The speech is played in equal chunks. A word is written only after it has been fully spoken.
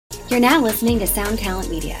You're now listening to Sound Talent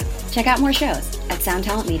Media. Check out more shows at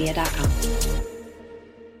soundtalentmedia.com.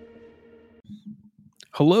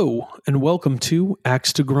 Hello, and welcome to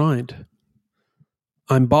Axe to Grind.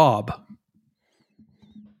 I'm Bob.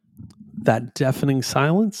 That deafening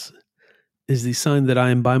silence is the sign that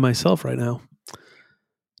I am by myself right now.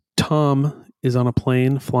 Tom is on a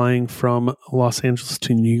plane flying from Los Angeles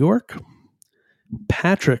to New York.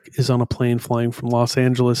 Patrick is on a plane flying from Los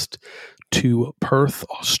Angeles to Perth,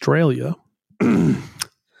 Australia.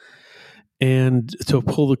 And to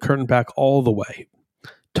pull the curtain back all the way,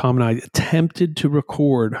 Tom and I attempted to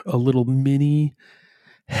record a little mini,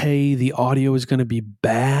 hey, the audio is going to be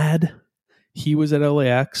bad. He was at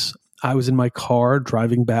LAX. I was in my car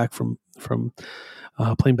driving back from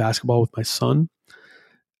playing basketball with my son.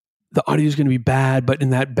 The audio is going to be bad, but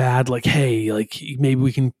in that bad, like, hey, like maybe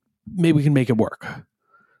we can make it work.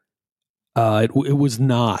 It was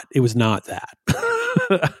not that.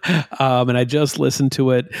 And I just listened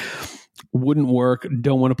to it. Wouldn't work.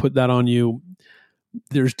 Don't want to put that on you.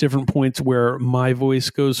 There's different points where my voice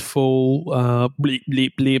goes full bleep,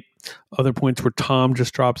 bleep, bleep. Other points where Tom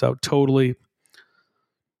just drops out totally.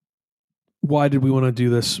 Why did we want to do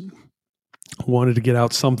this? Wanted to get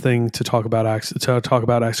out something to talk about Axe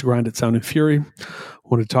to Grind at Sound and Fury.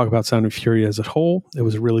 Wanted to talk about Sound and Fury as a whole. It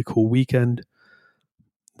was a really cool weekend.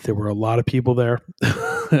 There were a lot of people there.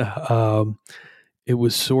 It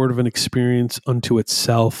was sort of an experience unto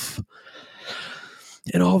itself.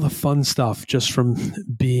 And all the fun stuff just from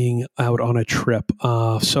being out on a trip.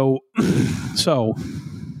 So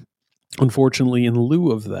unfortunately, in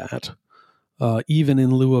lieu of that, even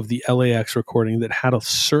in lieu of the LAX recording that had a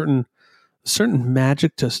certain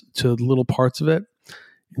magic to little parts of it,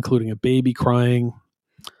 including a baby crying,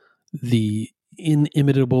 the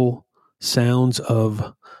inimitable sounds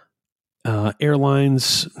of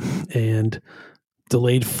airlines and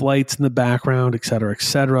delayed flights in the background, et cetera, et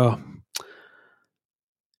cetera.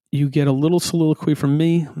 You get a little soliloquy from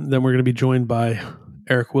me. Then we're going to be joined by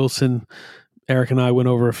Eric Wilson. Eric and I went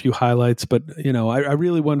over a few highlights, but I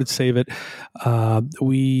really wanted to save it.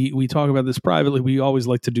 We talk about this privately. We always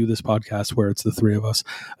like to do this podcast where it's the three of us.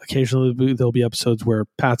 Occasionally there'll be episodes where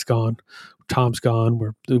Pat's gone, Tom's gone,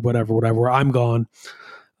 where whatever, I'm gone.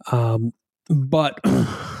 But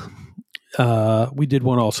we did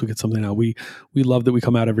want to also get something out. We love that we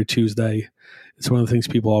come out every Tuesday. It's one of the things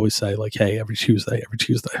people always say, like, hey, every Tuesday.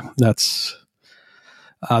 That's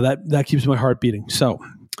that keeps my heart beating. So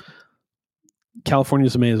California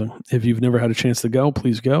is amazing. If you've never had a chance to go,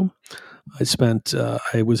 please go.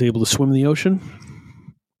 I was able to swim in the ocean,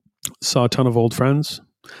 saw a ton of old friends,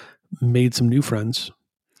 made some new friends,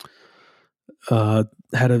 had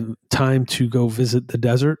a time to go visit the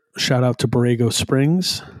desert. Shout out to Borrego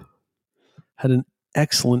Springs. Had an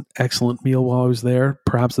excellent meal while I was there.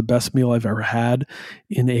 Perhaps the best meal I've ever had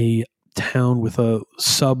in a town with a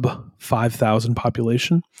sub 5,000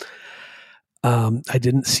 population. I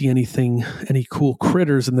didn't see any cool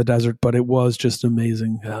critters in the desert, but it was just an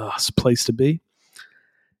amazing place to be.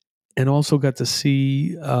 And also got to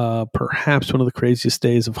see perhaps one of the craziest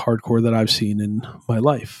days of hardcore that I've seen in my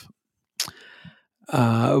life.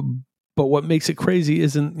 But what makes it crazy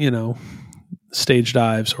isn't, stage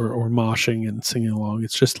dives or moshing and singing along.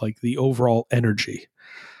 It's just like the overall energy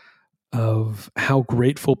of how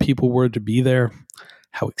grateful people were to be there,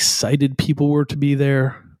 how excited people were to be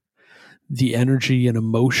there, the energy and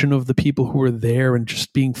emotion of the people who were there, and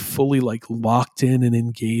just being fully like locked in and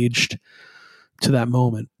engaged to that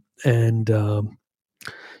moment. And, I'm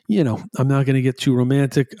not going to get too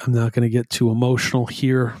romantic. I'm not going to get too emotional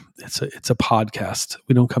here. It's a podcast.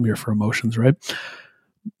 We don't come here for emotions, right?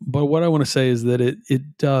 But what I want to say is that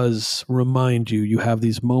it does remind you have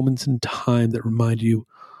these moments in time that remind you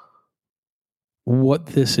what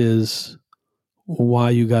this is,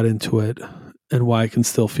 why you got into it, and why it can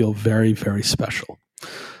still feel very, very special.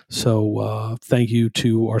 So thank you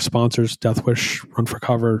to our sponsors, Death Wish, Run for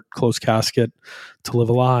Cover, Closed Casket, To Live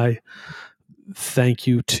a Lie. Thank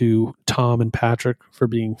you to Tom and Patrick for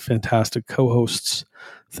being fantastic co-hosts.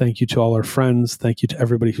 Thank you to all our friends. Thank you to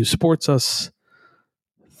everybody who supports us.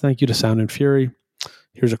 Thank you to Sound and Fury.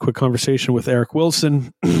 Here's a quick conversation with Eric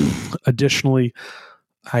Wilson. Additionally,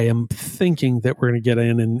 I am thinking that we're going to get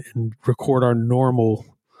in and record our normal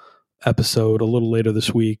episode a little later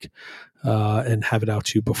this week and have it out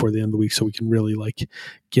to you before the end of the week so we can really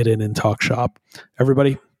get in and talk shop.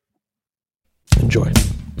 Everybody, enjoy.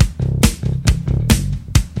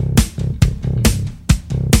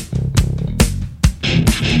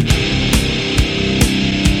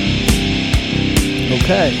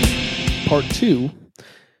 Okay, part 2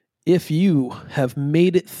 if you have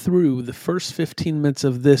made it through the first 15 minutes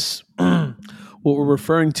of this, what we're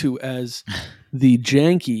referring to as the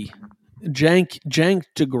jank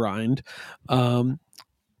to grind,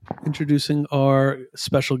 introducing our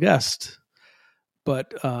special guest.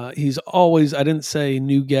 But he's always, I didn't say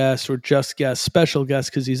new guest or just guest, special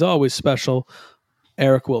guest, because he's always special.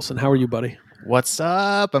 Eric Wilson, how are you, buddy? What's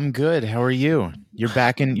up? I'm good. How are you? You're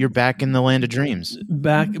back in the land of dreams.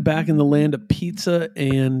 Back in the land of pizza,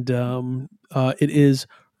 and it is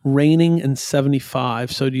raining and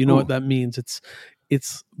 75. So do you know what that means?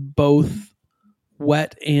 It's both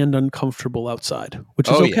wet and uncomfortable outside, which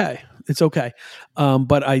is okay. Yeah. It's okay.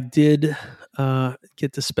 But I did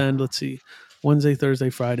get to spend, let's see, Wednesday,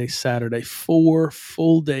 Thursday, Friday, Saturday, 4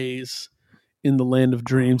 full days in the land of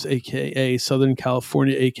dreams, aka Southern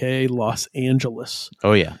California, aka Los Angeles.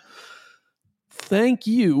 Oh yeah. Thank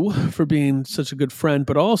you for being such a good friend,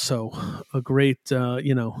 but also a great,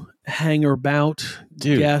 hanger about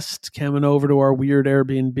guest coming over to our weird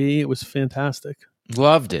Airbnb. It was fantastic.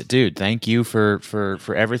 Loved it, dude. Thank you for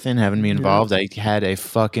everything, having me involved. Yeah. I had a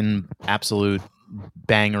fucking absolute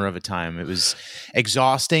banger of a time. It was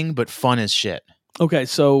exhausting, but fun as shit. Okay,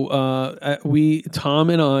 so Tom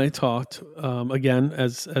and I talked again,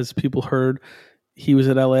 as people heard. He was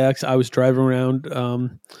at LAX. I was driving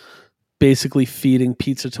around, basically feeding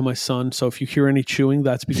pizza to my son. So if you hear any chewing,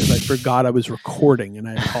 that's because I forgot I was recording, and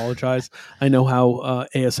I apologize. I know how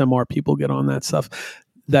ASMR people get on that stuff.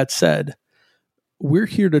 That said, we're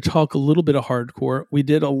here to talk a little bit of hardcore. We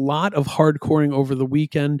did a lot of hardcoring over the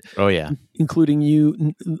weekend. Oh yeah, including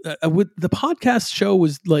you. With the podcast show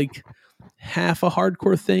was like half a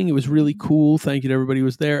hardcore thing. It was really cool. Thank you to everybody who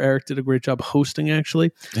was there. Eric did a great job hosting, actually.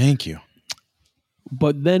 Thank you.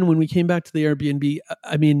 But then when we came back to the Airbnb,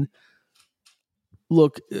 I mean,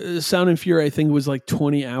 look, Sound and Fury, I think it was like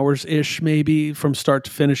 20 hours-ish maybe from start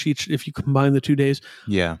to finish each, if you combine the 2 days.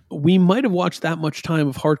 Yeah. We might have watched that much time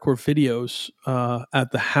of hardcore videos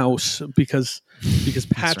at the house because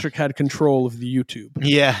Patrick had control of the YouTube.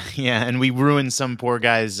 Yeah, and we ruined some poor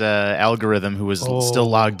guy's algorithm who was still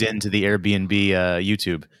logged into the Airbnb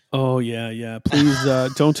YouTube. Oh yeah. Please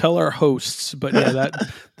don't tell our hosts, but yeah,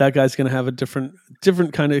 that guy's gonna have a different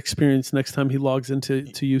kind of experience next time he logs into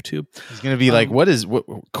YouTube. He's gonna be like, "What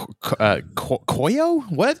Koyo?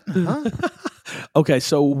 What?" Huh? Okay,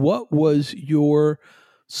 so what was your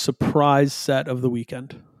surprise set of the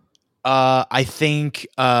weekend? I think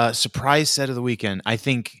surprise set of the weekend. I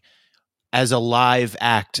think as a live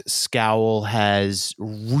act, Scowl has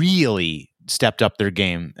really stepped up their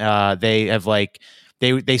game. They have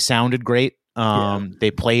They sounded great.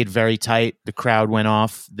 They played very tight. The crowd went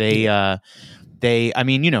off. They've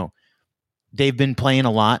been playing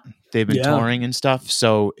a lot. They've been touring and stuff.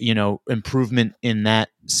 So, improvement in that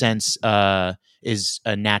sense is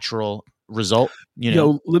a natural result.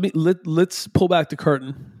 Let's pull back the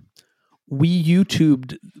curtain. We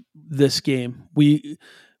YouTubed this game. We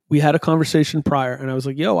had a conversation prior, and I was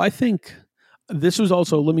like, I think this was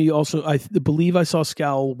also, I believe I saw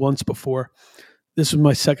Scowl once before. This was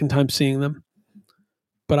my second time seeing them.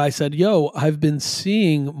 But I said, I've been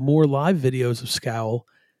seeing more live videos of Scowl,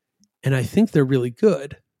 and I think they're really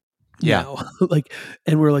good. Yeah. Now.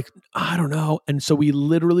 And we're like, I don't know. And so we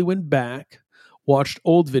literally went back, watched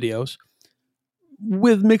old videos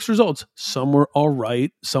with mixed results. Some were all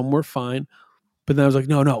right. Some were fine. But then I was like,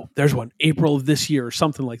 no, there's one, April of this year or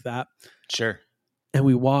something like that. Sure. And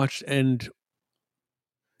we watched, and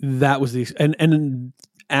that was and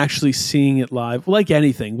actually seeing it live, like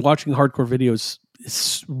anything, watching hardcore videos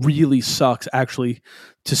really sucks actually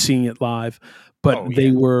to seeing it live. But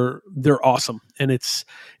they're awesome. And it's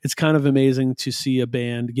kind of amazing to see a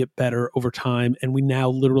band get better over time. And we now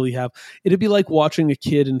literally it'd be like watching a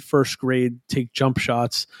kid in first grade take jump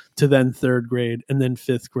shots to then third grade and then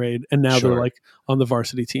fifth grade. And now they're like on the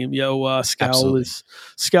varsity team. Scowl's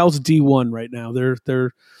D1 right now.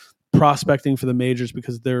 They're prospecting for the majors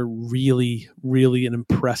because they're really, really an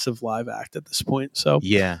impressive live act at this point. So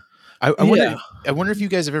yeah. I wonder if you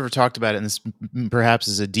guys have ever talked about it, and this perhaps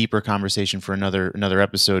is a deeper conversation for another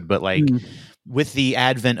episode, but with the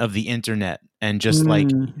advent of the internet and just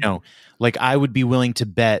I would be willing to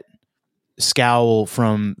bet Scowl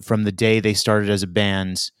from the day they started as a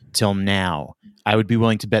band till now, I would be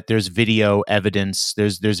willing to bet there's video evidence,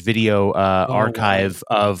 there's video archive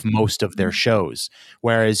of most of their shows.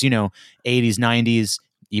 Whereas, 80s, 90s,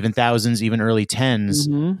 even thousands, even early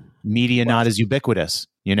 10s, media not as ubiquitous.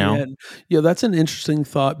 Yeah, that's an interesting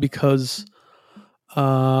thought because,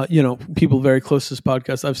 people very close to this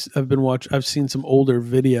podcast, I've seen some older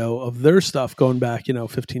video of their stuff going back,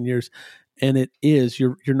 15 years, and it is,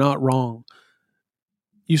 you're not wrong.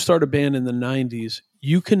 you start a band in the 90s,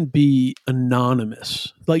 you can be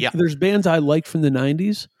anonymous. Like there's bands I liked from the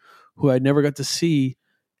 90s who I never got to see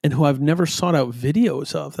and who I've never sought out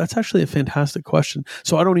videos of. That's actually a fantastic question.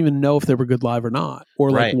 So I don't even know if they were good live or not, or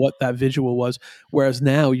like what that visual was. Whereas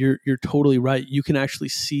now you're totally right. You can actually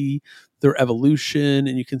see their evolution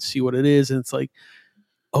and you can see what it is. And it's like,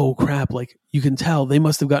 oh crap, like you can tell they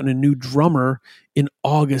must have gotten a new drummer in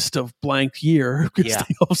August of blank year because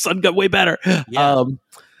they all of a sudden got way better.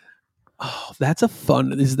 Oh, that's a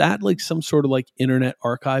fun. Is that like some sort of like internet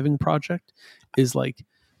archiving project? Is like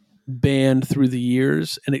banned through the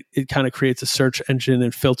years and it kind of creates a search engine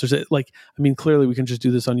and filters it. Like, I mean, clearly we can just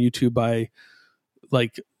do this on YouTube by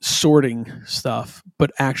like sorting stuff,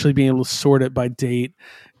 but actually being able to sort it by date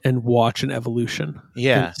and watch an evolution.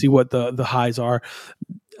 And see what the highs are.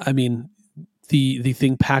 I mean, the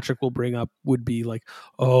thing Patrick will bring up would be like,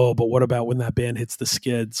 oh, but what about when that band hits the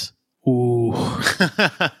skids? Ooh,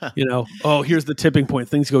 here's the tipping point.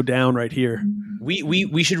 Things go down right here.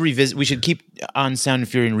 We should revisit. We should keep on Sound and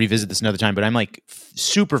Fury and revisit this another time. But I'm like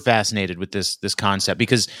super fascinated with this concept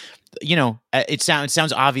because it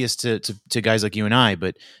sounds obvious to guys like you and I,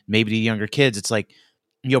 but maybe to younger kids, it's like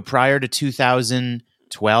prior to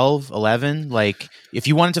 2012, 11, like if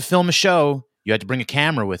you wanted to film a show, you had to bring a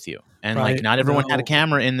camera with you, and like not everyone had a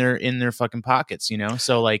camera in their fucking pockets,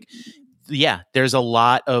 So like. Yeah, there's a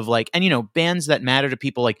lot of like, and bands that matter to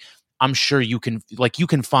people. Like, I'm sure you can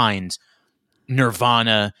find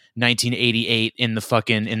Nirvana 1988 in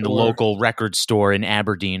the local record store in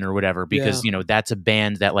Aberdeen or whatever, because that's a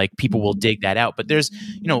band that like people will dig that out. But there's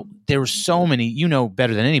so many,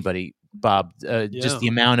 better than anybody, Bob, just the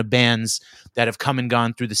amount of bands that have come and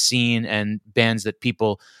gone through the scene and bands that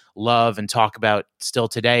people love and talk about still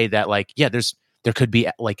today that like, there could be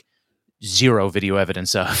like zero video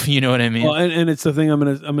evidence of, you know what I mean? Well, and it's the thing I'm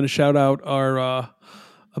gonna shout out our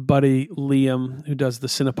a buddy Liam who does the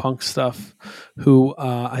Cinepunk stuff, who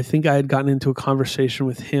I think I had gotten into a conversation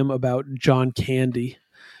with him about John Candy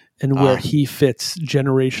and where he fits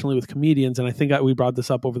generationally with comedians. And I think we brought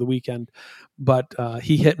this up over the weekend, but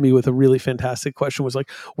he hit me with a really fantastic question. Was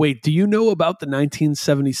like, wait, do you know about the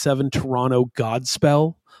 1977 Toronto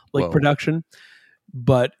Godspell production?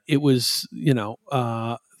 But it was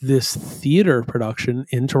this theater production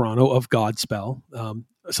in Toronto of Godspell,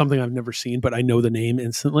 something I've never seen, but I know the name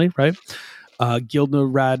instantly, right? Gilda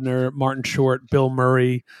Radner, Martin Short, Bill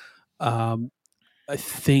Murray, I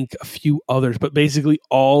think a few others, but basically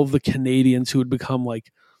all the Canadians who had become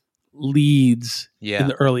like leads in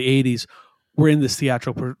the early 80s were in this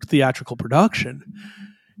theatrical production.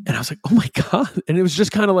 And I was like, oh my God. And it was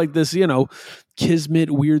just kind of like this, kismet,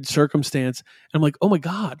 weird circumstance. And I'm like, oh my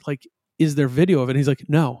God, like, is there video of it? And he's like,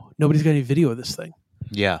 no, nobody's got any video of this thing.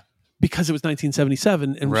 Yeah. Because it was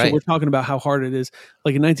 1977. And so we're talking about how hard it is.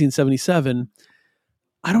 Like in 1977,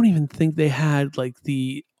 I don't even think they had like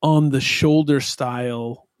the on the shoulder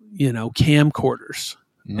style, camcorders.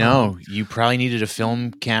 No, you probably needed a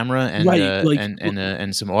film camera and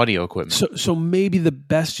and some audio equipment. So maybe the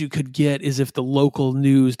best you could get is if the local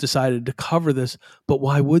news decided to cover this, but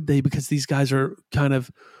why would they? Because these guys are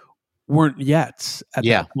weren't yet at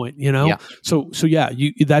that point, Yeah. So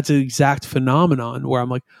that's an exact phenomenon where I'm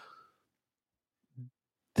like,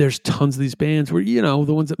 there's tons of these bands where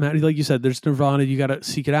the ones that matter, like you said, there's Nirvana, you got to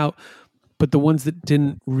seek it out, but the ones that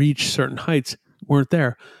didn't reach certain heights weren't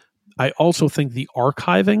there. I also think the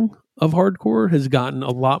archiving of hardcore has gotten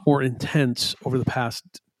a lot more intense over the past,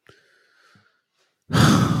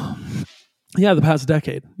 the past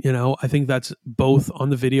decade. I think that's both on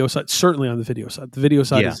the video side, certainly on the video side. The video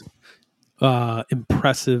side is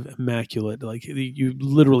impressive, immaculate. Like you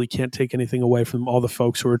literally can't take anything away from all the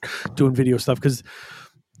folks who are doing video stuff, because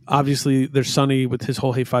obviously there's Sonny with his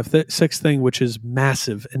whole Hate 5-6 thing, which is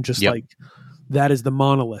massive and just like that is the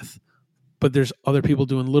monolith. But there's other people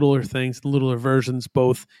doing littler things, littler versions,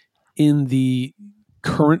 both in the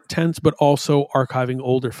current tense, but also archiving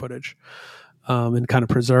older footage and kind of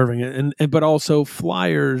preserving it, and but also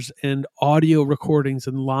flyers and audio recordings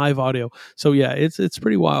and live audio. So yeah, it's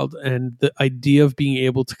pretty wild, and the idea of being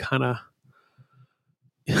able to kind of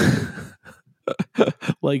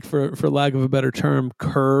like for lack of a better term,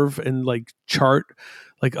 curve and like chart,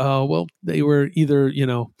 like they were either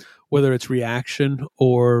whether it's reaction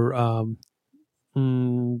or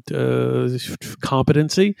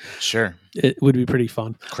competency, sure, it would be pretty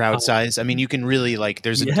fun. Crowd size, I mean, you can really like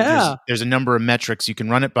there's a number of metrics you can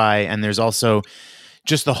run it by, and there's also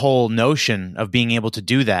just the whole notion of being able to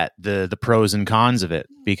do that, the pros and cons of it,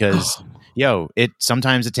 because it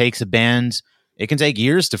sometimes it takes a band It can take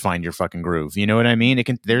years to find your fucking groove. You know what I mean?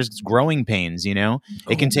 There's growing pains, you know?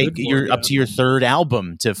 It can take up to your third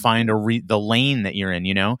album to find the lane that you're in,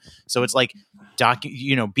 you know? So it's like,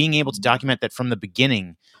 being able to document that from the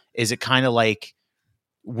beginning, is it kind of like,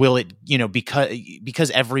 will it, because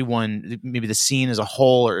everyone, maybe the scene as a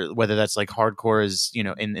whole, or whether that's like hardcore is,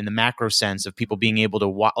 in the macro sense of people being able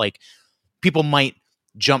to people might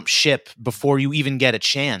jump ship before you even get a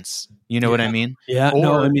chance. You know what I mean? Yeah.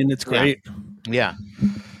 It's great. Yeah.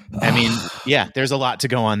 I mean, there's a lot to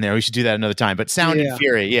go on there. We should do that another time. But Sound and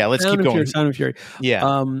Fury, let's keep going. Sound and Fury. Yeah.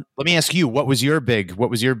 Let me ask you, what was your big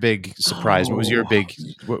surprise? What was your big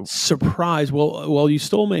surprise? Well, you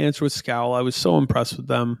stole my answer with Scowl. I was so impressed with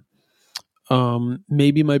them.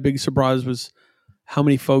 Maybe my big surprise was how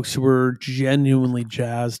many folks were genuinely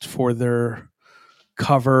jazzed for their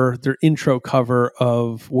intro cover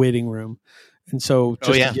of Waiting Room. And so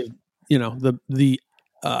just to give, the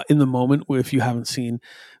in the moment, if you haven't seen,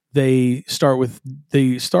 they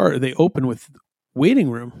open with Waiting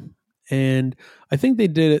Room, and I think they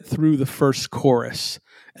did it through the first chorus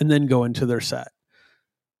and then go into their set.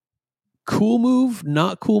 Cool move,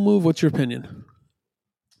 not cool move? What's your opinion?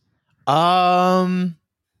 I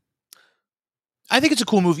think it's a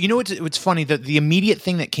cool move. You know, it's funny that the immediate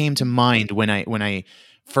thing that came to mind when I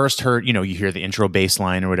first heard, you hear the intro bass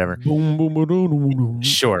line or whatever. Boom, boom, boom, boom, boom.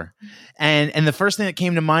 Sure. And the first thing that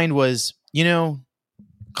came to mind was,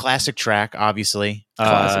 classic track, obviously.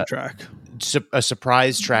 Classic track. A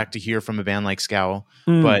surprise track to hear from a band like Scowl,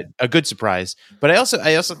 but a good surprise. But I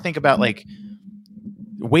also think about like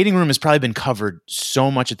Waiting Room has probably been covered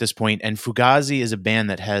so much at this point, and Fugazi is a band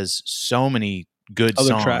that has so many good other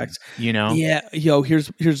songs, tracks. Yeah,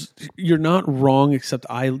 here's you're not wrong, except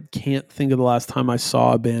I can't think of the last time I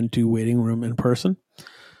saw a band do Waiting Room in person.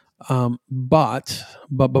 But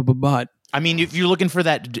I mean, if you're looking for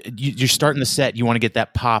that, you're starting the set, you want to get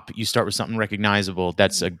that pop, you start with something recognizable.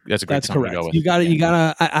 That's a great song correct. to go with. You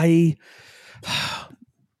gotta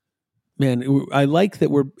man, I like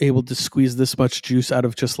that we're able to squeeze this much juice out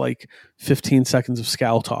of just like 15 seconds of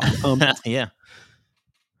Scowl talk. Yeah.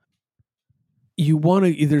 You want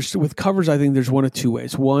to either, with covers, I think there's one of two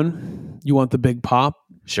ways. One, you want the big pop.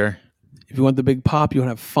 Sure. If you want the big pop, you want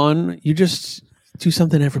to have fun. You just do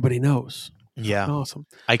something everybody knows. Yeah. Awesome.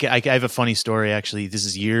 I have a funny story, actually. This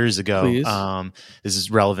is years ago. Please. This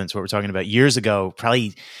is relevant to what we're talking about. Years ago,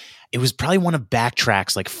 it was probably one of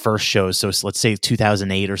Backtrack's like first shows. So let's say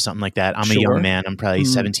 2008 or something like that. I'm a young man. I'm probably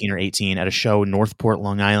 17 or 18 at a show in Northport,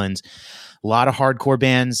 Long Island. A lot of hardcore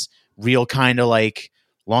bands, real kind of like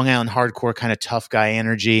Long Island hardcore kind of tough guy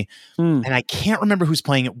energy. And I can't remember who's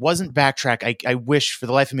playing. It wasn't Backtrack. I wish for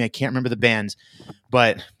the life of me, I can't remember the band,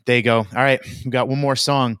 but they go, all right, we got one more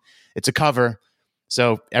song. It's a cover.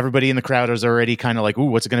 So everybody in the crowd is already kind of like, ooh,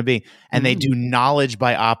 what's it going to be? And they do Knowledge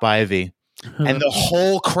by Op Ivy. And the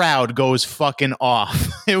whole crowd goes fucking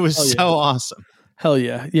off. It was so awesome. Hell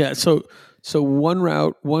yeah. Yeah. So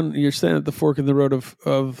you're standing at the fork in the road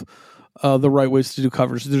of the right ways to do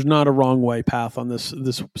covers. There's not a wrong way path on this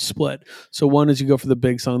split. So one is you go for the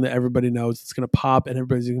big song that everybody knows. It's going to pop and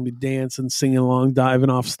everybody's going to be dancing, singing along, diving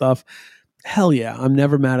off stuff. Hell yeah. I'm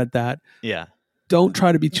never mad at that. Yeah. Don't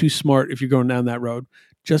try to be too smart if you're going down that road.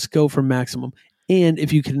 Just go for maximum. And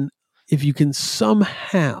if you can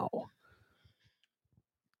somehow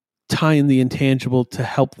tie in the intangible to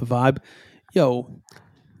help the vibe,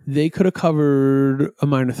 they could have covered a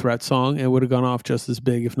Minor Threat song and would have gone off just as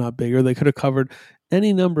big, if not bigger. They could have covered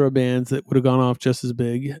any number of bands that would have gone off just as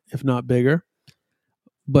big, if not bigger.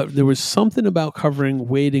 But there was something about covering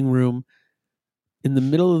Waiting Room in the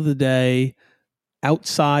middle of the day,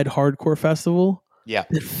 outside hardcore festival. Yeah.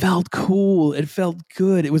 It felt cool. It felt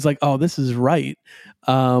good. It was like, oh, this is right.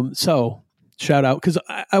 So shout out. Because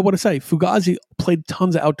I want to say Fugazi played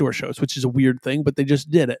tons of outdoor shows, which is a weird thing, but they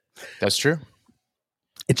just did it. That's true.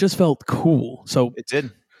 It just felt cool. So it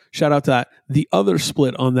did. Shout out to that. The other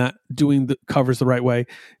split on that, doing the covers the right way,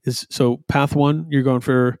 is so path one, you're going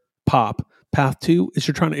for pop. Path two is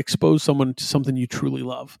you're trying to expose someone to something you truly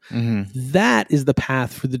love. Mm-hmm. That is the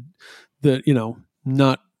path for the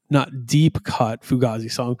not deep cut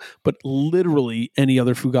Fugazi song, but literally any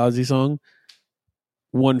other Fugazi song.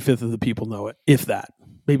 1/5 of the people know it, if that,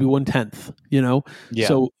 maybe 1/10. Yeah.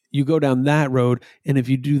 So you go down that road, and if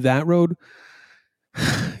you do that road,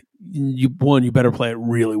 you better play it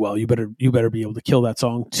really well. You better be able to kill that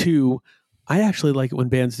song. Two, I actually like it when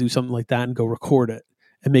bands do something like that and go record it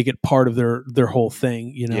and make it part of their whole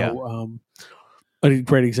thing. A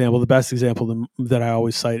great example, the best example that I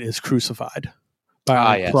always cite is Crucified by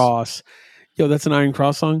Iron Cross. That's an Iron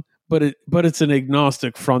Cross song, but it's an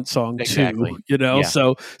agnostic front song Exactly. too, Yeah.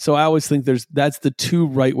 So I always think that's the two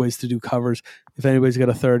right ways to do covers. If anybody's got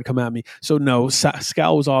a third, come at me. So no,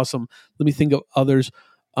 Scowl was awesome. Let me think of others.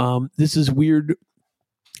 This is weird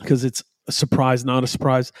because it's a surprise, not a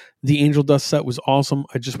surprise. The Angel Dust set was awesome.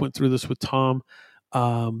 I just went through this with Tom.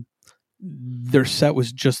 Their set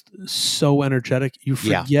was just so energetic. You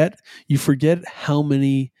forget how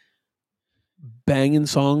many banging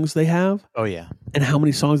songs they have. Oh yeah. And how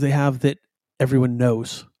many songs they have that everyone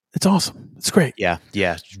knows. It's awesome. It's great. Yeah.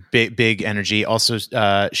 Big energy. Also,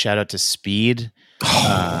 shout out to Speed.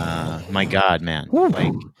 My God, man.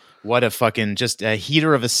 Like, what a fucking, just a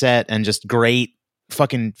heater of a set, and just great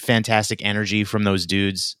fucking fantastic energy from those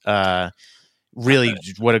dudes. Really,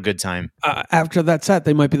 what a good time. After that set,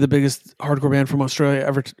 they might be the biggest hardcore band from Australia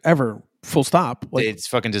ever. Full stop. Like, it's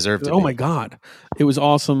fucking deserved to be. My God. It was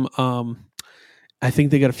awesome. I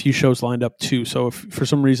think they got a few shows lined up too. So if for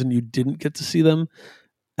some reason you didn't get to see them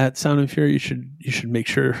at Sound and Fury, you should make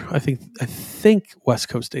sure. I think West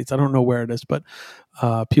Coast dates. I don't know where it is, but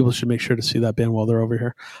people should make sure to see that band while they're over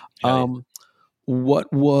here.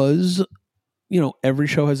 What was, every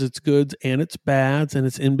show has its goods and its bads and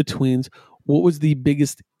its in betweens. What was the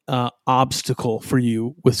biggest obstacle for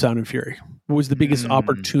you with Sound and Fury? What was the biggest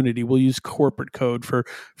opportunity? We'll use corporate code for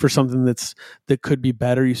something that could be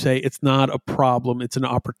better. You say it's not a problem; it's an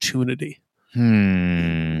opportunity.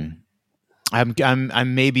 I'm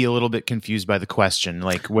maybe a little bit confused by the question.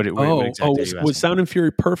 Like, what exactly was Sound and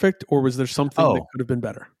Fury perfect, or was there something that could have been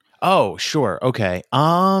better? Oh, sure, okay.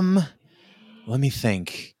 Let me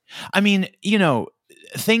think. I mean,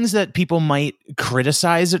 things that people might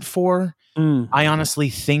criticize it for, I honestly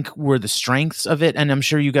think were the strengths of it. And I'm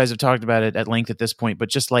sure you guys have talked about it at length at this point, but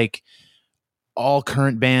just like all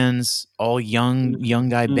current bands, all young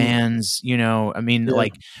guy bands,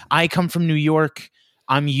 like, I come from New York.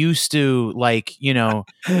 I'm used to, like,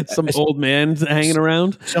 some old man hanging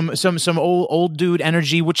around, some old dude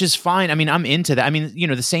energy, which is fine. I mean, I'm into that. I mean,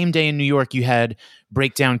 the same day in New York, you had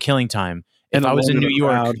Breakdown Killing Time. If I was in New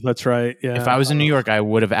York, that's right. Yeah. If I was in New York, I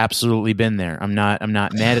would have absolutely been there. I'm not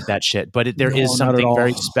mad at that shit, but there is something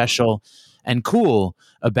very special and cool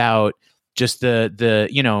about just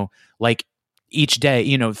the like each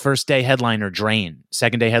day, first day headliner Drain,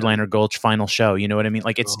 second day headliner Gulch, final show. You know what I mean?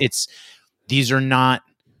 Like, it's these are not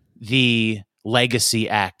the legacy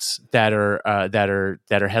acts that are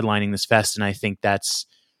headlining this fest, and I think that's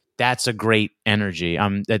a great energy.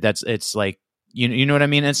 It's like, you know what I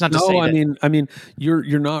mean? It's not to say that, I mean,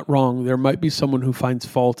 you're not wrong. There might be someone who finds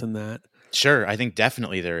fault in that. Sure, I think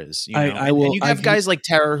definitely there is. And you have guys like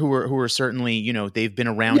Terror who are certainly, they've been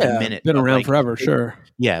around a minute, been around forever, sure.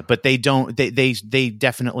 Yeah, but they don't. They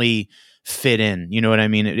definitely fit in. You know what I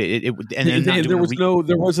mean? It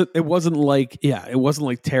wasn't like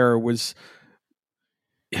Terror was.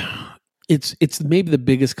 It's maybe the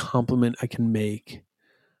biggest compliment I can make.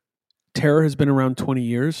 Terror has been around 20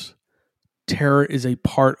 years. Terror is a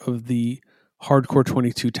part of the Hardcore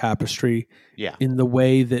 22 tapestry in the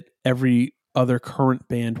way that every other current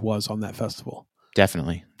band was on that festival.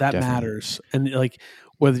 Definitely. That matters. And like,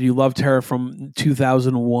 whether you love Terror from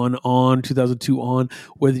 2001 on, 2002 on,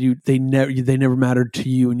 whether they never mattered to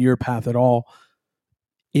you and your path at all,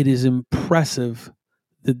 it is impressive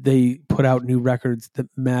that they put out new records that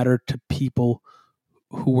matter to people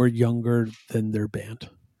who are younger than their band.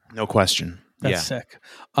 No question. That's sick.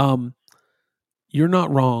 You're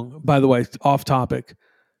not wrong, by the way, off topic.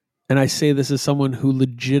 And I say this as someone who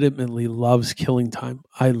legitimately loves Killing Time.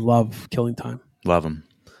 I love Killing Time. Love them.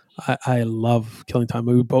 I love Killing Time.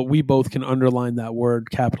 We both can underline that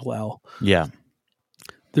word, capital L. Yeah.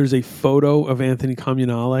 There's a photo of Anthony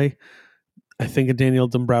Comunale. I think a Danielle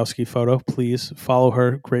Dombrowski photo. Please follow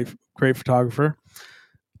her. Great photographer.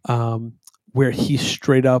 Where he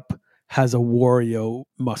straight up has a Wario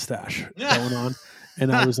mustache going on. And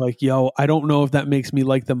I was like, yo, I don't know if that makes me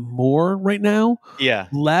like them more right now. Yeah.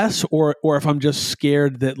 Less, or if I'm just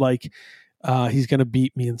scared that like he's going to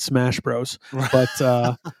beat me in Smash Bros.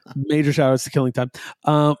 But major shout outs to Killing Time.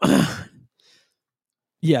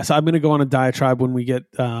 Yes, I'm going to go on a diatribe when we get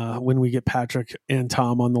Patrick and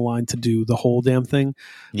Tom on the line to do the whole damn thing.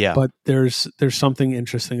 Yeah. But there's something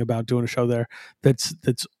interesting about doing a show there that's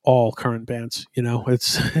all current bands.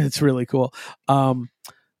 It's really cool.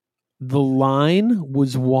 The line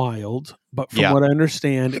was wild, but from what I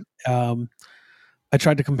understand, I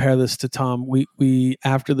tried to compare this to Tom. We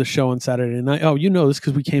after the show on Saturday night. Oh, this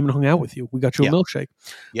because we came and hung out with you. We got you a milkshake.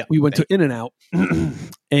 Yeah. We went to In-N-Out,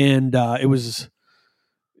 and it was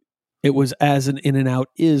as an In-N-Out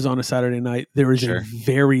is on a Saturday night. There is a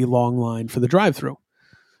very long line for the drive-through,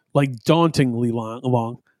 like dauntingly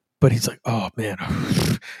long. But he's like, oh man,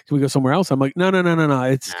 can we go somewhere else? I'm like, no.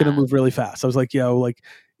 It's going to move really fast. I was like, yo, like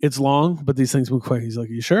it's long, but these things move quick. He's like,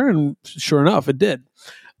 you sure? And sure enough, it did.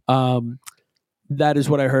 That is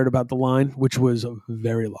what I heard about the line, which was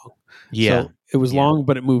very long. Yeah. So it was long,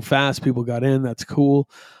 but it moved fast. People got in. That's cool.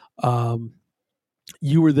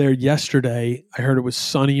 You were there yesterday. I heard it was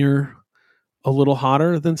sunnier, a little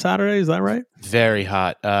hotter than Saturday. Is that right? Very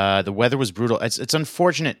hot. The weather was brutal. It's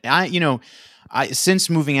unfortunate. Since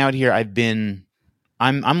moving out here,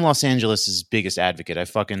 I'm Los Angeles' biggest advocate. I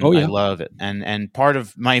love it. And part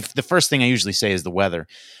of the first thing I usually say is the weather.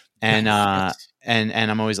 And and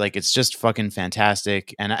I'm always like, it's just fucking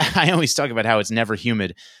fantastic. And I always talk about how it's never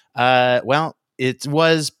humid. Well, it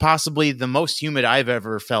was possibly the most humid I've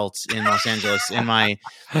ever felt in Los Angeles.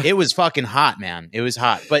 It was fucking hot, man. It was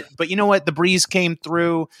hot. But you know what? The breeze came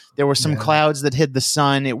through. There were some clouds that hid the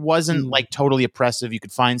sun. It wasn't like totally oppressive. You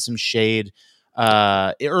could find some shade.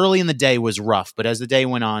 Early in the day was rough, but as the day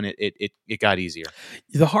went on, it got easier.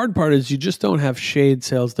 The hard part is you just don't have shade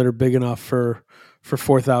sails that are big enough for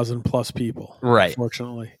 4,000 plus people, right?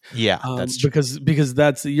 Unfortunately, yeah, that's true. because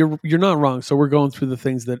that's you're not wrong. So we're going through the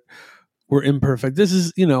things that were imperfect. This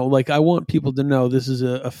is like I want people to know this is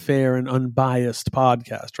a fair and unbiased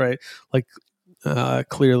podcast, right? Like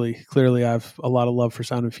clearly, I have a lot of love for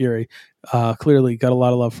Sound and Fury. Clearly, got a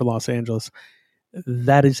lot of love for Los Angeles.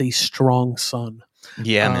 That is a strong sun.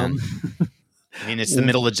 Yeah, man. I mean, it's the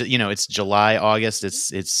middle of it's July, August.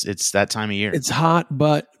 It's that time of year. It's hot,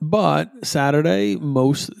 but Saturday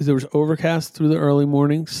there was overcast through the early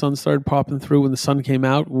morning. Sun started popping through when the sun came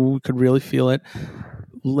out. We could really feel it.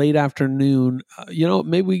 Late afternoon,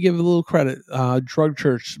 maybe we give a little credit. Drug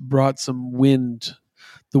Church brought some wind.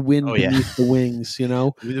 The wind beneath the wings,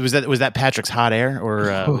 Was that Patrick's hot air or?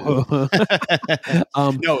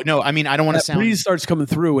 No. I mean, I don't want to sound. Breeze starts coming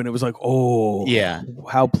through, and it was like, oh, yeah,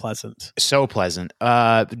 how pleasant, so pleasant.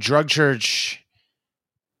 Drug Church,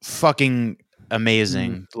 fucking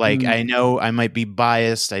amazing. I know I might be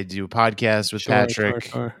biased. I do a podcast with Patrick.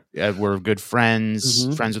 Sure. We're good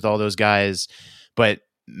friends, friends with all those guys, but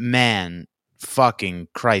man, fucking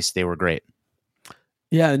Christ, they were great.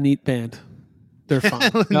 Yeah, a neat band. They're fun.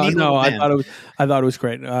 I thought it was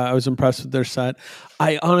great. I was impressed with their set.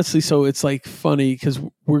 I honestly, so it's like funny because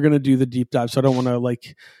we're gonna do the deep dive, so I don't want to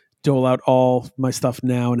like dole out all my stuff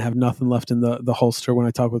now and have nothing left in the holster when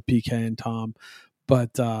I talk with PK and Tom.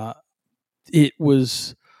 But it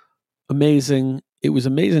was amazing. It was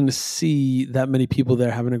amazing to see that many people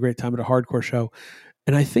there having a great time at a hardcore show.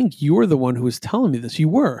 And I think you're the one who was telling me this. You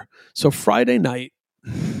were. So Friday night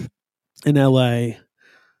in LA.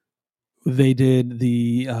 They did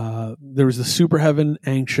there was the Super Heaven,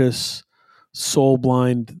 Anxious, Soul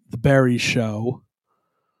Blind, the Berry show.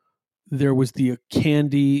 There was the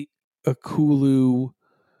Candy, Akulu,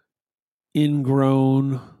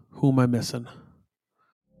 Ingrown. Who am I missing?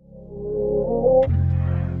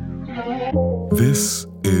 This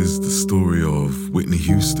is the story of Whitney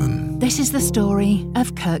Houston. This is the story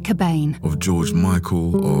of Kurt Cobain. Of George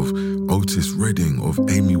Michael, of Otis Redding, of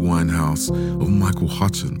Amy Winehouse, of Michael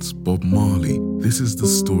Hutchence, Bob Marley. This is the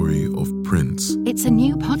story of Prince. It's a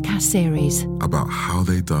new podcast series about how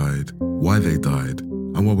they died, why they died,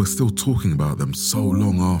 and why we're still talking about them so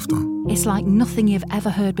long after. It's like nothing you've ever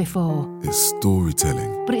heard before. It's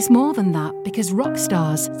storytelling. But it's more than that, because rock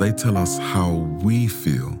stars, they tell us how we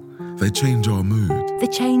feel. They change our mood. They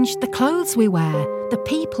change the clothes we wear, the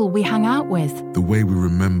people we hang out with, the way we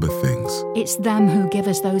remember things. It's them who give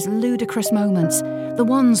us those ludicrous moments, the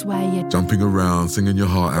ones where you're jumping around, singing your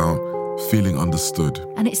heart out, feeling understood.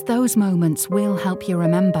 And it's those moments we'll help you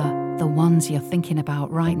remember, the ones you're thinking about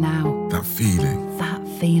right now. That feeling. That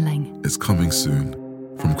feeling. It's coming soon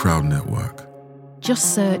from Crowd Network.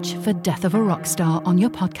 Just search for Death of a Rock Star on your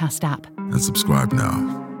podcast app. And subscribe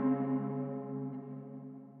now.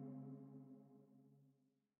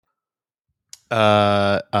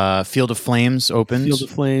 Field of Flames opened. Field of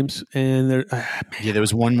Flames, and there. There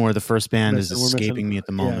was one more. The first band is escaping me at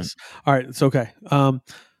the moment. Yes. All right, it's okay.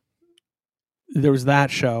 There was that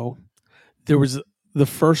show. There was the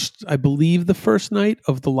first night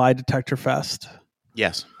of the Lie Detector Fest.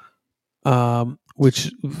 Yes. Which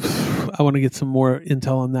I want to get some more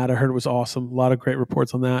intel on that. I heard it was awesome. A lot of great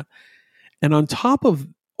reports on that. And on top of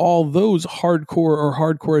all those hardcore or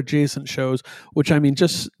hardcore adjacent shows, which I mean,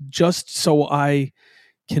 just so I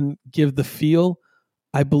can give the feel,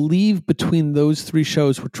 I believe between those three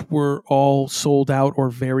shows, which were all sold out or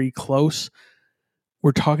very close,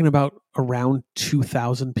 we're talking about around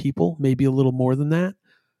 2,000 people, maybe a little more than that.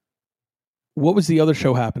 What was the other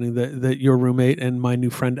show happening that your roommate and my new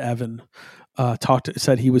friend Evan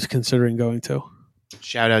said he was considering going to?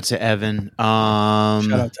 Shout out to Evan.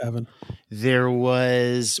 Shout out to Evan. There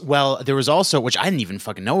was also, which I didn't even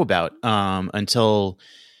fucking know about until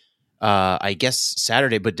I guess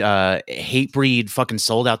Saturday, but Hatebreed fucking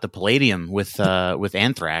sold out the Palladium with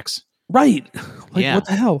Anthrax. Right. Like, what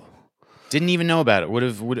the hell? Didn't even know about it. Would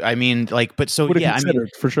have Considered,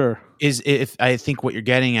 for sure. If I think what you're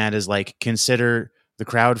getting at is like, consider the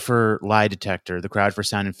crowd for Lie Detector, the crowd for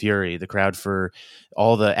Sound and Fury, the crowd for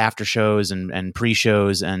all the after shows and pre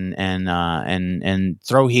shows and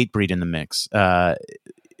throw Hatebreed in the mix. The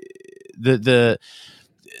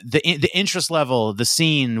interest level, the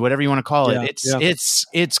scene, whatever you want to call it, it's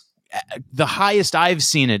the highest I've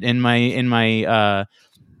seen it in my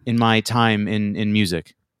time in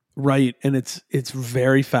music. Right. And it's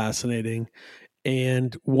very fascinating.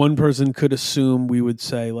 And one person could assume we would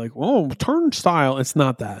say like, "Oh, Turnstile." It's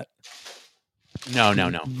not that. No.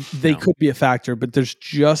 They could be a factor, but there's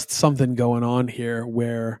just something going on here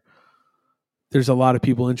where there's a lot of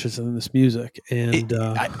people interested in this music. And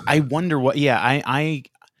I wonder what. Yeah, I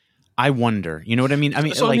wonder. You know what I mean? I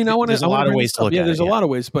mean, so, there's a lot of ways to look at it. There's a lot of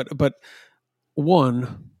ways, but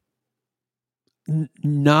one.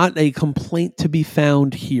 Not a complaint to be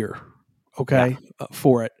found here, okay,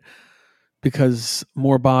 for it, because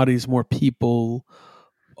more bodies, more people,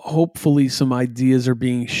 hopefully some ideas are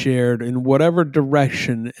being shared in whatever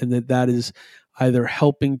direction, and that is either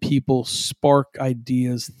helping people spark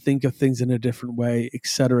ideas, think of things in a different way, et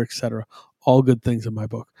cetera, et cetera. All good things in my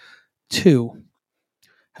book. 2,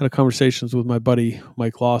 had a conversations with my buddy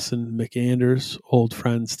Mike Lawson, Mick Anders, old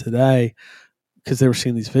friends today, because they were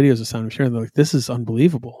seeing these videos of Sound of Fury, and they're like, this is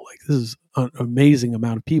unbelievable. Like, this is an amazing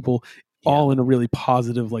amount of people, all in a really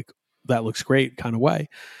positive, like, that looks great kind of way.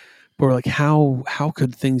 But we're like, how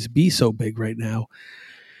could things be so big right now?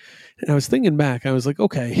 And I was thinking back, I was like,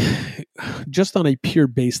 okay, just on a pure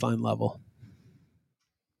baseline level,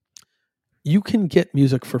 you can get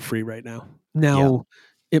music for free right now. Now,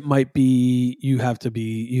 it might be you have to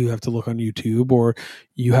look on YouTube, or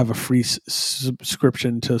you have a free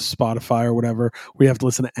subscription to Spotify or whatever, where you have to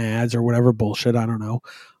listen to ads or whatever bullshit. I don't know.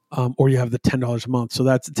 Or you have the $10 a month. So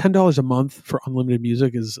that's $10 a month for unlimited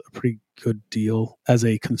music is a pretty good deal as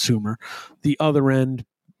a consumer. The other end,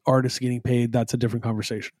 artists getting paid, that's a different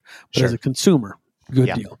conversation. But as a consumer,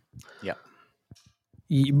 good deal. Yeah.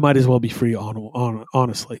 You might as well be free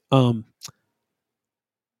honestly.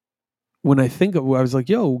 When I think of, I was like,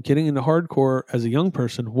 yo, getting into hardcore as a young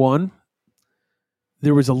person, one,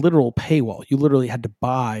 there was a literal paywall. You literally had to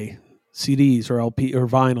buy CDs or LP or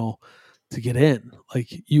vinyl to get in.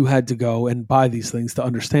 Like, you had to go and buy these things to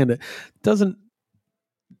understand it.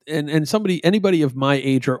 Anybody of my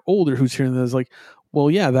age or older who's hearing this is like,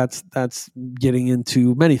 well, yeah, that's getting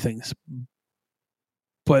into many things.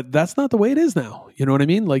 But that's not the way it is now. You know what I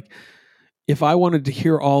mean? Like, if I wanted to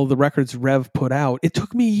hear all the records Rev put out, it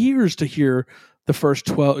took me years to hear the first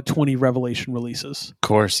 20 Revelation releases. Of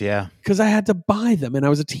course, yeah. Because I had to buy them, and I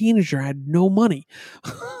was a teenager. I had no money,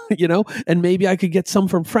 and maybe I could get some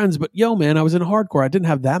from friends. But, yo, man, I was in hardcore. I didn't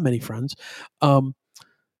have that many friends. 2,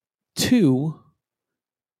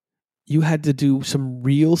 you had to do some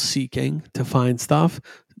real seeking to find stuff.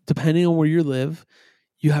 Depending on where you live,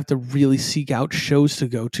 you have to really seek out shows to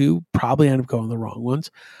go to, probably end up going the wrong ones.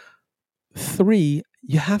 3,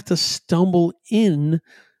 you have to stumble in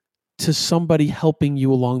to somebody helping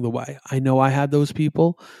you along the way. I know I had those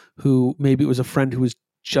people who, maybe it was a friend who was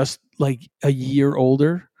just like a year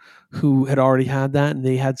older who had already had that, and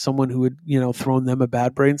they had someone who had, thrown them a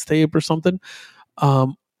Bad Brains tape or something.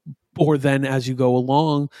 Or then as you go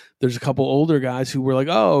along, there's a couple older guys who were like,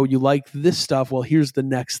 oh, you like this stuff? Well, here's the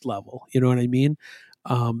next level. You know what I mean?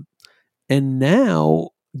 And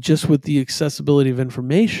now, just with the accessibility of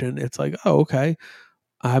information, it's like, oh, okay,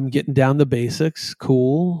 I'm getting down the basics.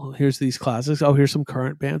 Cool. Here's these classics. Oh, here's some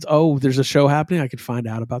current bands. Oh, there's a show happening. I could find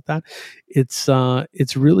out about that. It's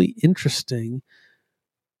really interesting.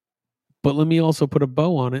 But let me also put a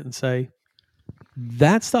bow on it and say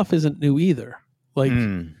that stuff isn't new either. Like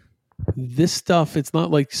this stuff, it's not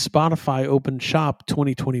like Spotify opened shop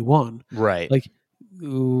 2021. Right. Like,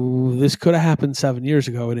 this could have happened 7 years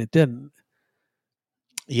ago and it didn't.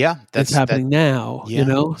 Yeah, it's happening now,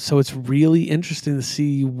 So it's really interesting to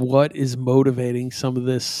see what is motivating some of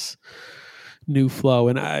this new flow.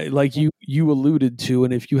 And I, like you alluded to,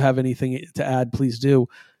 and if you have anything to add, please do.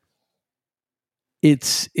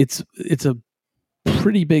 It's a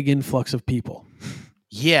pretty big influx of people.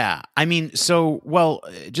 Yeah, I mean,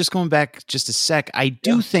 just going back just a sec, I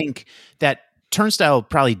do think that Turnstile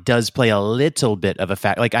probably does play a little bit of a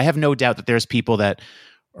fact. Like, I have no doubt that there's people that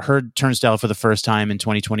heard Turnstile for the first time in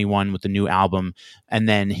 2021 with the new album, and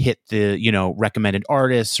then hit the, recommended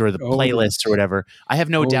artists or the playlists or whatever, I have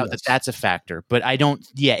no doubt that that's a factor. But I don't.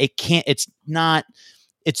 Yeah, it can't. It's not.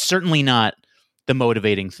 It's certainly not the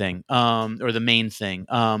motivating thing, or the main thing.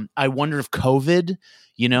 I wonder if COVID,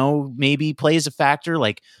 maybe plays a factor.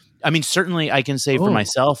 Like, I mean, certainly I can say for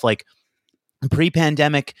myself, like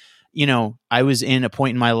pre-pandemic, I was in a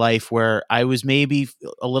point in my life where I was maybe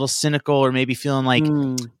a little cynical, or maybe feeling like,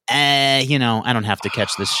 I don't have to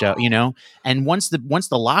catch this show, And once the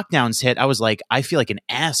lockdowns hit, I was like, I feel like an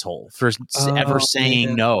asshole for ever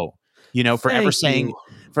saying no, forever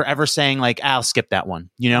saying like, I'll skip that one.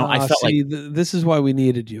 I felt this is why we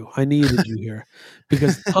needed you. I needed you here,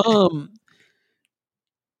 because Tom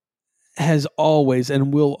has always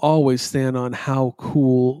and will always stand on how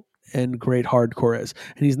cool and great hardcore is.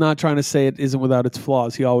 And he's not trying to say it isn't without its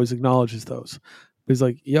flaws. He always acknowledges those. But he's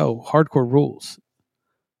like, yo, hardcore rules.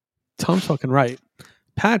 Tom's fucking right.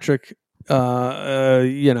 Patrick,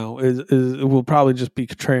 will probably just be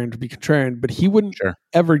contrarian, but he wouldn't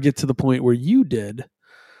ever get to the point where you did,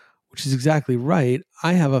 which is exactly right.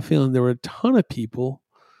 I have a feeling there were a ton of people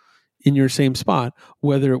in your same spot,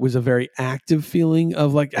 whether it was a very active feeling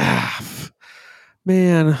of like,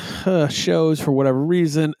 shows for whatever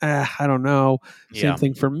reason, I don't know. Same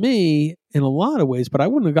thing for me in a lot of ways, but I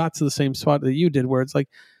wouldn't have got to the same spot that you did, where it's like,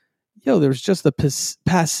 there's just the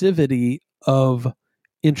passivity of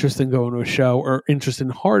interest in going to a show or interest in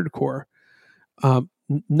hardcore.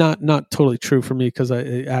 Not totally true for me, because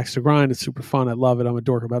I Axe to Grind is super fun. I love it. I'm a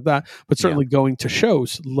dork about that, but certainly going to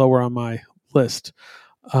shows lower on my list.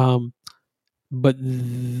 But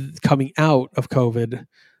coming out of COVID,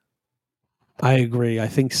 I agree. I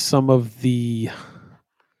think some of the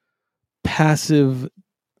passive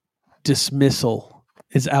dismissal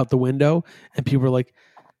is out the window, and people are like,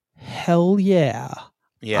 hell yeah.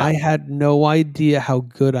 Yeah. I had no idea how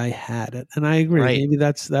good I had it. And I agree. Right. Maybe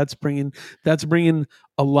that's bringing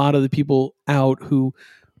a lot of the people out who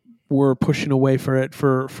were pushing away for it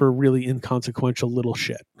for really inconsequential little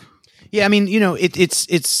shit. Yeah, I mean,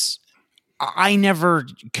 it's I never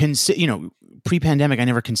consider, pre-pandemic, I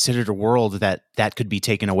never considered a world that could be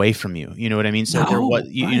taken away from you. You know what I mean? So there was,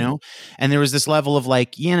 and there was this level of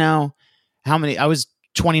like, how many, I was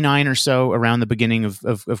 29 or so around the beginning of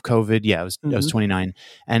COVID. Yeah, I was 29.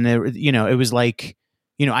 And there, it was like,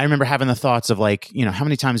 I remember having the thoughts of like, how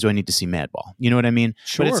many times do I need to see Madball? You know what I mean?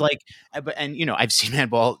 Sure. But it's like, I've seen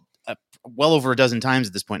Madball well over a dozen times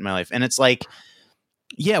at this point in my life. And it's like,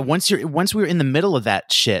 yeah, once we were in the middle of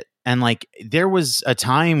that shit, and like there was a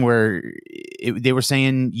time where they were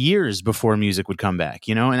saying years before music would come back,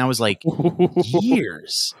 and I was like,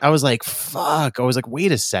 years. I was like, fuck. I was like,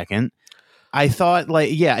 wait a second. I thought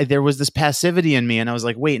like, there was this passivity in me, and I was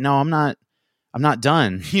like, wait, no, I'm not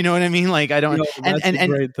done. You know what I mean? Like I don't. That's a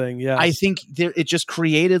great thing. Yeah, I think it just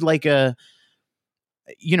created like a,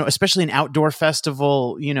 especially an outdoor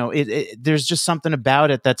festival. There's just something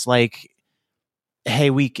about it that's like,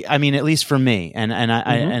 hey, I mean, at least for me, and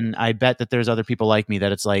I bet that there's other people like me,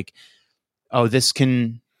 that it's like, oh, this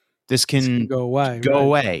can go away.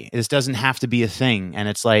 Away. This doesn't have to be a thing. And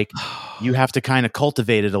it's like, you have to kind of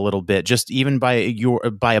cultivate it a little bit, just even by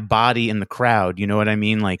a body in the crowd. You know what I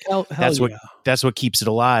mean? Like that's what keeps it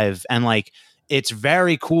alive. And like, it's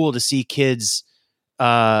very cool to see kids,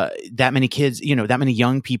 that many kids, that many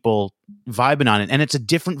young people vibing on it. And it's a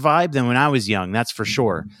different vibe than when I was young, that's for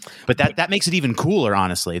sure. But that makes it even cooler,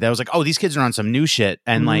 honestly. That was like, oh, these kids are on some new shit.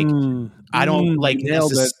 And like, I don't like, I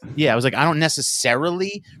was like, I don't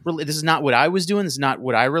necessarily this is not what I was doing. This is not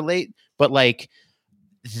what I relate, but like,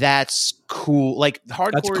 that's cool. Like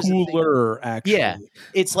hardcore that's cooler, actually. Yeah.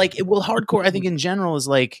 It's like, hardcore, I think in general is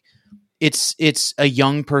like, it's a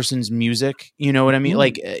young person's music, you know what I mean?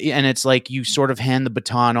 Like, and it's like you sort of hand the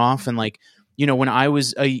baton off, and like, when I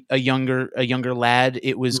was a younger lad,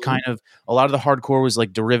 it was kind of, a lot of the hardcore was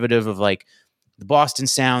like derivative of like the Boston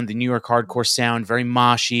sound, the New York hardcore sound, very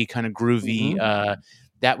moshy, kind of groovy.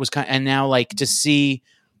 That was and now like to see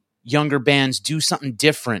younger bands do something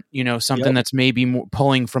different, something that's maybe more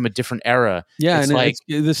pulling from a different era. Yeah, it's like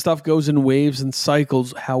this stuff goes in waves and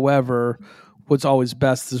cycles. However, what's always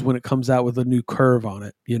best is when it comes out with a new curve on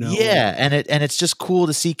it, Yeah, and it's just cool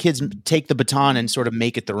to see kids take the baton and sort of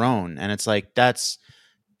make it their own, and it's like that's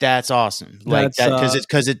awesome, like that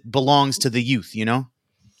because it belongs to the youth,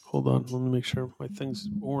 Hold on, let me make sure my thing's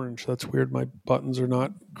orange. That's weird. My buttons are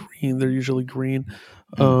not green; they're usually green.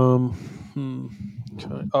 Okay.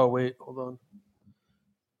 Oh wait, hold on.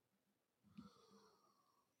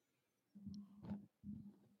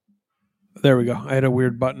 There we go. I had a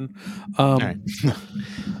weird button. All right.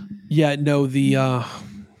 Yeah, no,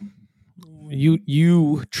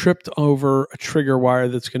 You tripped over a trigger wire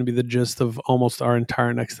that's going to be the gist of almost our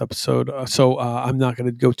entire next episode. So I'm not going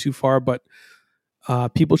to go too far, but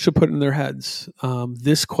people should put in their heads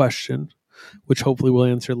this question, which hopefully we'll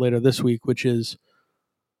answer later this week, which is,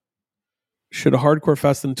 should a hardcore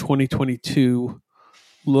fest in 2022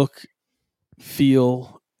 look,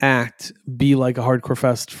 feel, act, be like a hardcore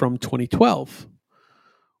fest from 2012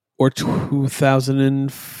 or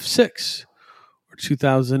 2006 or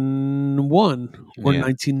 2001 or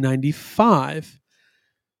 1995?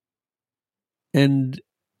 And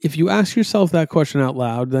if you ask yourself that question out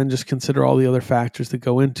loud, then just consider all the other factors that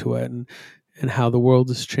go into it, and how the world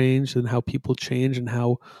has changed and how people change and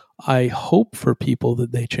how I hope for people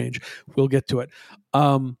that they change. We'll get to it.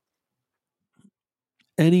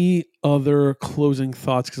 Any other closing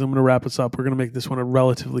thoughts? Because I'm going to wrap us up. We're going to make this one a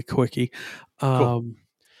relatively quickie. Cool.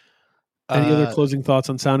 Any other closing thoughts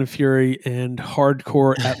on Sound and Fury and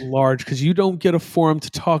hardcore at large? Because you don't get a forum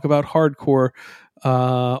to talk about hardcore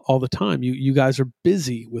all the time. You guys are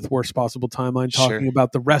busy with Worst Possible Timeline talking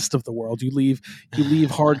about the rest of the world. You leave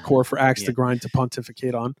hardcore for Axe to Grind to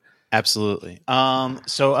pontificate on. Absolutely.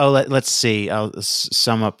 So let's see. I'll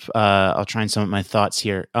sum up. I'll try and sum up my thoughts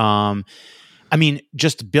here. I mean,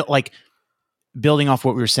 just building off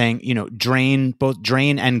what we were saying, both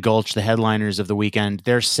Drain and Gulch, the headliners of the weekend,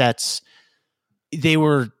 their sets, they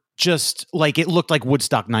were just like, it looked like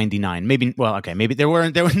Woodstock 99. Maybe there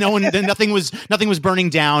were no one, nothing was burning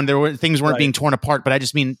down. Things weren't being torn apart, but I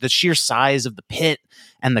just mean the sheer size of the pit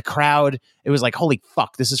and the crowd. It was like, holy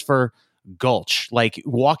fuck, this is for Gulch. Like,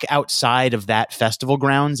 walk outside of that festival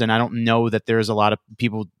grounds, and I don't know that there's a lot of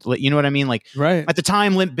people, you know what I mean? Like, at the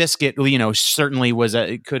time, Limp Bizkit, certainly was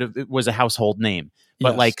a household name.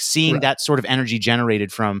 But like seeing that sort of energy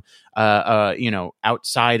generated from,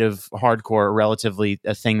 outside of hardcore, relatively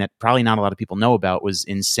a thing that probably not a lot of people know about, was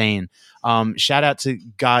insane. Shout out to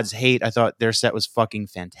God's Hate. I thought their set was fucking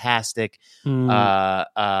fantastic.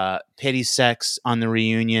 Pity Sex on the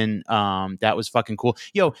reunion. That was fucking cool.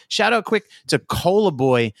 Yo, shout out quick to Cola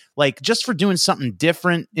Boy, like, just for doing something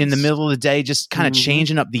different in the middle of the day, just kind of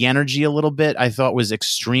changing up the energy a little bit. I thought was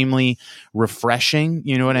extremely refreshing.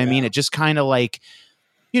 You know what I mean? It just kind of like,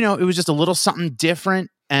 it was just a little something different,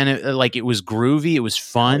 and it was groovy. It was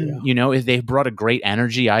fun. They brought a great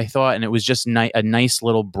energy, I thought, and it was just a nice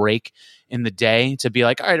little break in the day to be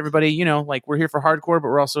like, all right, everybody, like, we're here for hardcore, but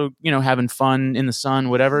we're also, having fun in the sun,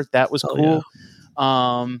 whatever. That was cool.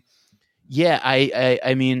 Yeah.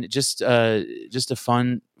 I mean, just a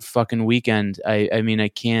fun fucking weekend. I mean, I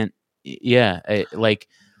can't. Yeah.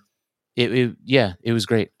 It was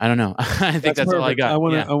great. I don't know. I think that's all I got. I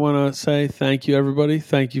want to say thank you, everybody.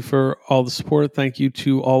 Thank you for all the support. Thank you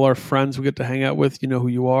to all our friends we get to hang out with. You know who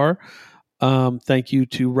you are. Thank you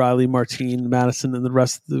to Riley, Martine, Madison, and the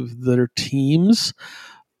rest of their teams.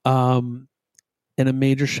 And a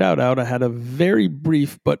major shout out. I had a very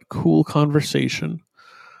brief but cool conversation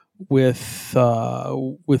with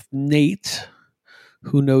Nate,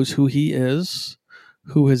 who knows who he is,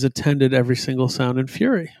 who has attended every single Sound and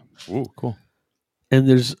Fury. Ooh, cool. And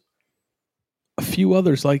there's a few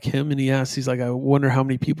others like him, and he's like, I wonder how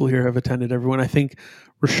many people here have attended everyone. I think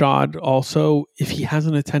Rashad also, if he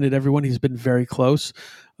hasn't attended everyone, he's been very close.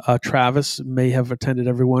 Travis may have attended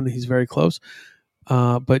everyone. He's very close.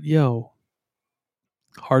 But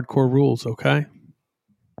hardcore rules, okay?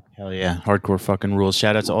 Hell yeah, hardcore fucking rules.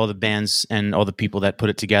 Shout out to all the bands and all the people that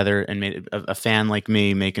put it together and made it a fan like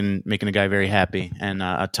me, making a guy very happy, and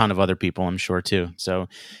a ton of other people, I'm sure, too. So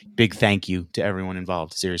big thank you to everyone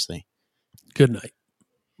involved. Seriously. Good night.